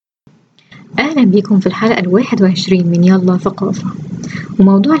أهلا بيكم في الحلقة 21 من يلا ثقافة.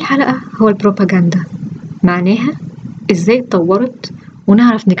 وموضوع الحلقة هو البروباجندا، معناها إزاي اتطورت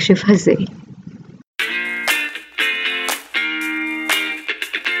ونعرف نكشفها إزاي.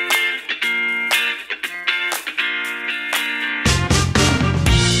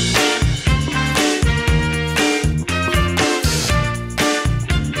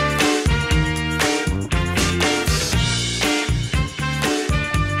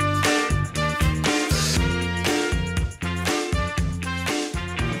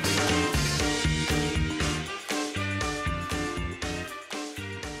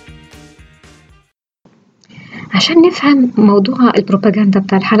 عشان نفهم موضوع البروباجندا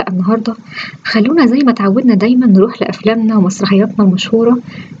بتاع الحلقة النهاردة، خلونا زي ما تعودنا دايما نروح لأفلامنا ومسرحياتنا المشهورة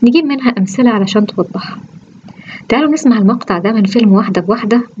نجيب منها أمثلة علشان توضحها. تعالوا نسمع المقطع ده من فيلم واحدة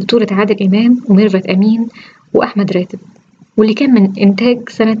بواحدة بطولة عادل إمام وميرفت أمين وأحمد راتب، واللي كان من إنتاج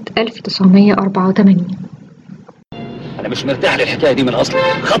سنة 1984. أنا مش مرتاح للحكاية دي من أصله،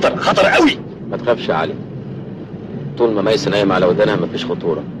 خطر قوي. ما تخافش يا علي، طول ما ميس نايمة على ودانها مفيش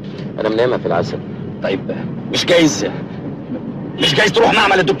خطورة. أنا منامها في العسل. طيب مش جايز تروح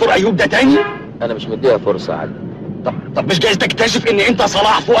معمل الدكتور أيوب ده تاني؟ أنا مش مديها فرصة يا علي. طب مش جايز تكتشف إن أنت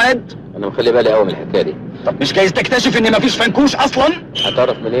صلاح فؤاد؟ أنا مخلي بالي قوي من الحكاية دي. طب مش جايز تكتشف إن مفيش فنكوش أصلا؟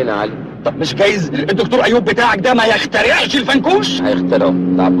 هتعرف منين يا علي؟ طب مش جايز الدكتور أيوب بتاعك ده ما يخترعش الفنكوش؟ هيخترعه،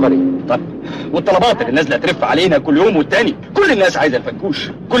 ده عبقري. طب والطلبات اللي نازلة ترف علينا كل يوم والتاني، كل الناس عايزة الفنكوش،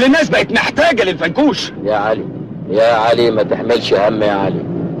 كل الناس بقت محتاجة للفنكوش. يا علي ما تحملش هم يا علي.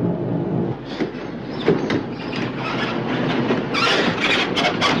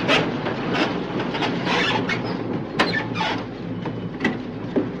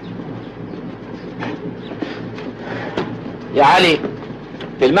 يا علي،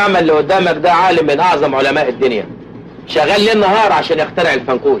 في المعمل اللي قدامك ده عالم من اعظم علماء الدنيا، شغال ليل نهار عشان يخترع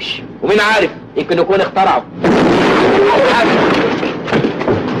الفنكوش، ومين عارف يمكن يكون اخترعه.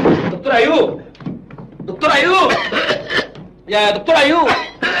 دكتور ايوب، دكتور ايوب، يا دكتور ايوب.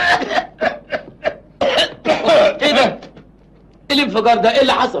 ايه ده؟ ايه الانفجار ده؟ ايه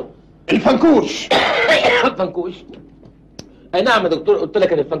اللي حصل؟ الفنكوش. الفنكوش؟ اي نعم يا دكتور، قلت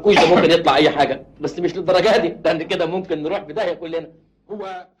لك ان الفنكوش ده ممكن يطلع اي حاجه، بس مش للدرجه دي، لان كده ممكن نروح في داهيه كلنا.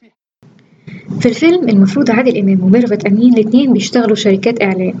 في الفيلم المفروض عادل إمام وميرفت أمين الاتنين بيشتغلوا شركات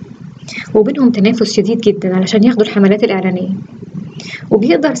إعلان، وبينهم تنافس شديد جدا علشان ياخدوا الحملات الإعلانية.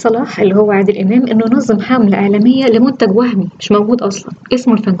 وبيقدر صلاح اللي هو عادل إمام إنه ينظم حملة إعلامية لمنتج وهمي مش موجود أصلا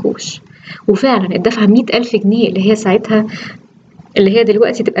اسمه الفنكوش، وفعلا اتدفع 100,000 جنيه اللي هي ساعتها اللي هي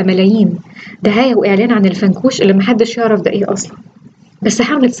دلوقتي تبقى ملايين، دعاية وإعلان عن الفنكوش اللي محدش يعرف ده إيه أصلا. بس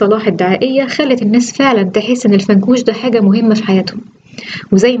حملة صلاح الدعائية خلت الناس فعلا تحس إن الفنكوش ده حاجة مهمة في حياتهم،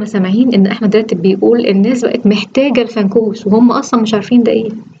 وزي ما سامعين إن أحمد راتب بيقول الناس بقت محتاجة الفنكوش وهم أصلا مش عارفين ده إيه.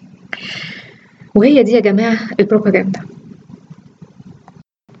 وهي دي يا جماعة البروباجندا.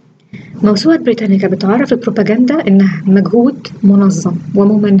 موسوعة بريتانيكا بتعرف البروباجندا إنها مجهود منظم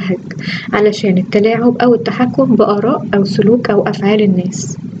وممنهج علشان التلاعب أو التحكم بآراء أو سلوك أو أفعال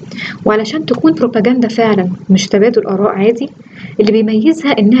الناس. وعلشان تكون بروباجندا فعلا مش تبادل آراء عادي، اللي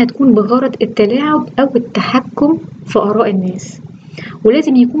بيميزها إنها تكون بغرض التلاعب أو التحكم في آراء الناس،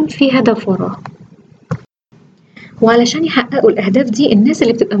 ولازم يكون في هدف وراها. وعلشان يحققوا الأهداف دي، الناس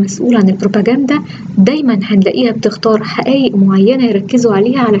اللي بتبقى مسؤولة عن البروباجندا دايما هنلاقيها بتختار حقائق معينة يركزوا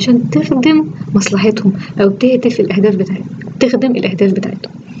عليها علشان تخدم مصلحتهم أو تهدف الأهداف بتاعتهم، تخدم الأهداف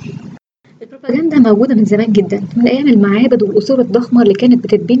بتاعتهم. البروباجندا موجودة من زمان جدا، من أيام المعابد والقصور الضخمة اللي كانت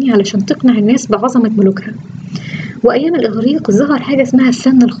بتتبني علشان تقنع الناس بعظمة ملوكها. وأيام الإغريق ظهر حاجة اسمها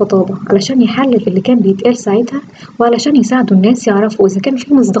فن الخطابة علشان يحلل اللي كان بيتقال ساعتها، وعلشان يساعدوا الناس يعرفوا إذا كان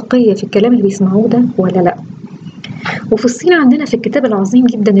في مصداقية في الكلام اللي بيسمعوه ده ولا لأ. وفي الصين عندنا في الكتاب العظيم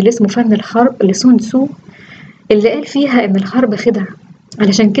جدا اللي اسمه فن الحرب لسون تسو، اللي قال فيها إن الحرب خدعة،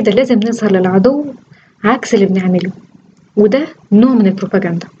 علشان كده لازم نظهر للعدو عكس اللي بنعمله، وده نوع من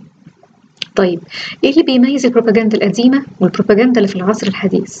البروباجندا. طيب إيه اللي بيميز البروباجندا القديمة والبروباجندا اللي في العصر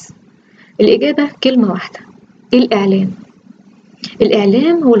الحديث؟ الإجابة كلمة واحدة: الإعلام.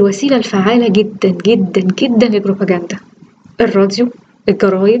 الإعلام هو الوسيلة الفعالة جدا جدا جدا للبروباجندا. الراديو،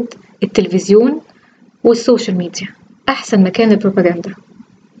 الجرايد، التلفزيون والسوشيال ميديا أحسن مكان للبروباجندا.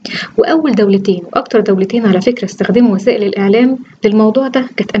 وأول دولتين وأكتر دولتين على فكرة استخدموا وسائل الإعلام للموضوع ده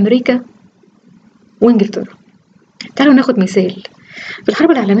كانت أمريكا وإنجلترا. تعالوا ناخد مثال. في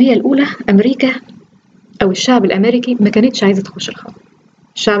الحرب العالمية الأولى أمريكا أو الشعب الأمريكي ما كانتش عايزة تخش الحرب.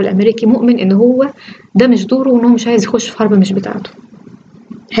 الشعب الأمريكي مؤمن إن هو ده مش دوره وإنه مش عايز يخش في حرب مش بتاعته.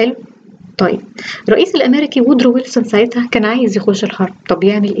 حلو؟ طيب الرئيس الأمريكي وودرو ويلسون ساعتها كان عايز يخش الحرب. طب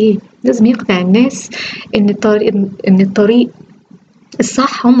يعمل إيه؟ لازم يقنع الناس إن الطريق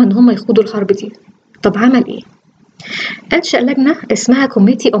الصح هم إن هم يخوضوا الحرب دي. طب عمل إيه؟ أنشأ لجنة اسمها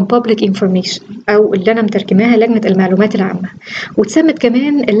Committee on Public Information، أو اللي أنا مترجماها لجنة المعلومات العامة، واتسمت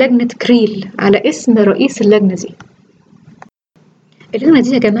كمان لجنة كريل على اسم رئيس اللجنة دي. اللجنة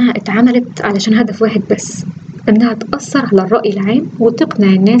دي يا جماعة اتعملت علشان هدف واحد بس، إنها تأثر على الرأي العام وتقنع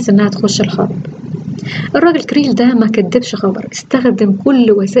الناس إنها تخش الحرب. الراجل كريل ده ما كدبش خبر، استخدم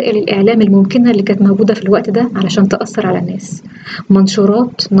كل وسائل الإعلام الممكنة اللي كانت موجودة في الوقت ده علشان تأثر على الناس.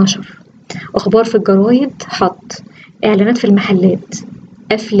 منشورات نشر، أخبار في الجرايد حط، إعلانات في المحلات،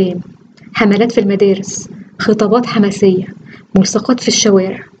 أفلام، حملات في المدارس، خطابات حماسية، ملصقات في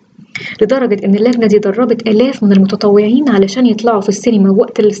الشوارع، لدرجة إن اللجنة دي دربت آلاف من المتطوعين علشان يطلعوا في السينما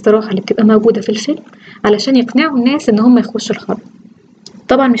وقت الاستراحة اللي بتبقى موجودة في الفيلم علشان يقنعوا الناس إن هم يخشوا الحرب.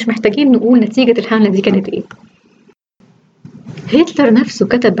 طبعا مش محتاجين نقول نتيجة الحملة دي كانت إيه. هتلر نفسه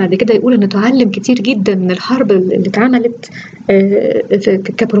كتب بعد كده يقول إنه اتعلم كتير جدا من الحرب اللي اتعملت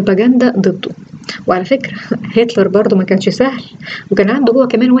كبروباجندا ضده. وعلى فكرة هتلر برضه ما كانش سهل، وكان عنده هو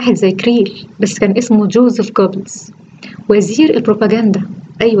كمان واحد زي كريل بس كان اسمه جوزيف جوبلز، وزير البروباجندا.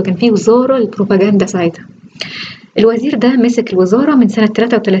 أيوة كان فيه وزارة للبروباجندا ساعتها. الوزير ده مسك الوزارة من سنة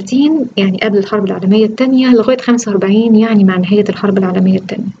 33 يعني قبل الحرب العالمية التانية لغاية 45 يعني مع نهاية الحرب العالمية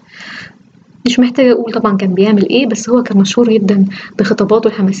التانية. مش محتاجة أقول طبعا كان بيعمل إيه، بس هو كان مشهور جدا بخطاباته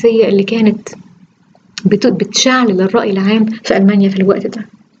الحماسية اللي كانت بتشعل الرأي العام في ألمانيا في الوقت ده.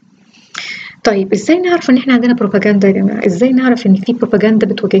 طيب إزاي نعرف إن إحنا عندنا بروباجندا يا جماعة؟ إزاي نعرف إن في بروباجندا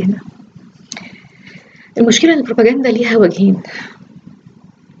بتواجهنا؟ المشكلة إن البروباجندا ليها وجهين،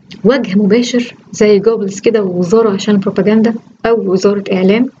 وجه مباشر زي جوبلز كده ووزارة عشان البروباجندا أو وزارة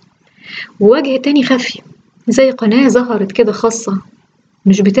إعلام، ووجه تاني خفي زي قناة ظهرت كده خاصة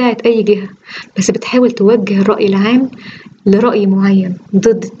مش بتاعة أي جهة بس بتحاول توجه الرأي العام لرأي معين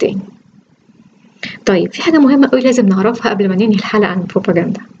ضد التاني. طيب في حاجة مهمة قوي لازم نعرفها قبل ما ننهي الحلقة عن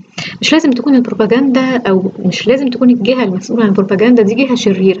البروباجندا. مش لازم تكون البروباجندا أو مش لازم تكون الجهة المسؤولة عن البروباجندا دي جهة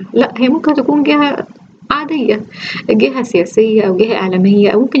شريرة، لا هي ممكن تكون جهة عادية، جهة سياسية أو جهة إعلامية،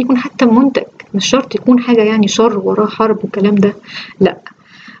 أو ممكن يكون حتى منتج، مش شرط يكون حاجة يعني شر وراه حرب والكلام ده، لا.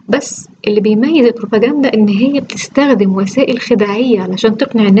 بس اللي بيميز البروباجندا إن هي بتستخدم وسائل خداعية علشان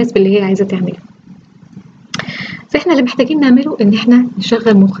تقنع الناس باللي هي عايزة تعمله. فإحنا اللي محتاجين نعمله إن إحنا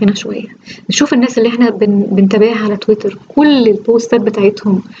نشغل مخنا شوية، نشوف الناس اللي إحنا بنتابعها على تويتر كل البوستات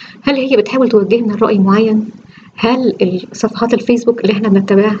بتاعتهم هل هي بتحاول توجهنا لرأي معين؟ هل صفحات الفيسبوك اللي إحنا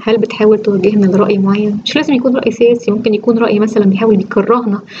بنتابعها هل بتحاول توجهنا لرأي معين؟ مش لازم يكون رأي سياسي، ممكن يكون رأي مثلا بيحاول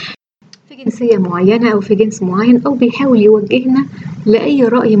يكرهنا في جنسية معينة أو في جنس معين، أو بيحاول يوجهنا لأي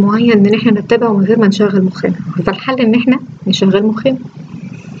رأي معين إن إحنا نتبعه من غير ما نشغل مخنا. فالحل إن إحنا نشغل مخنا.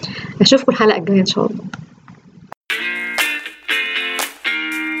 أشوفكم الحلقة الجاية إن شاء الله.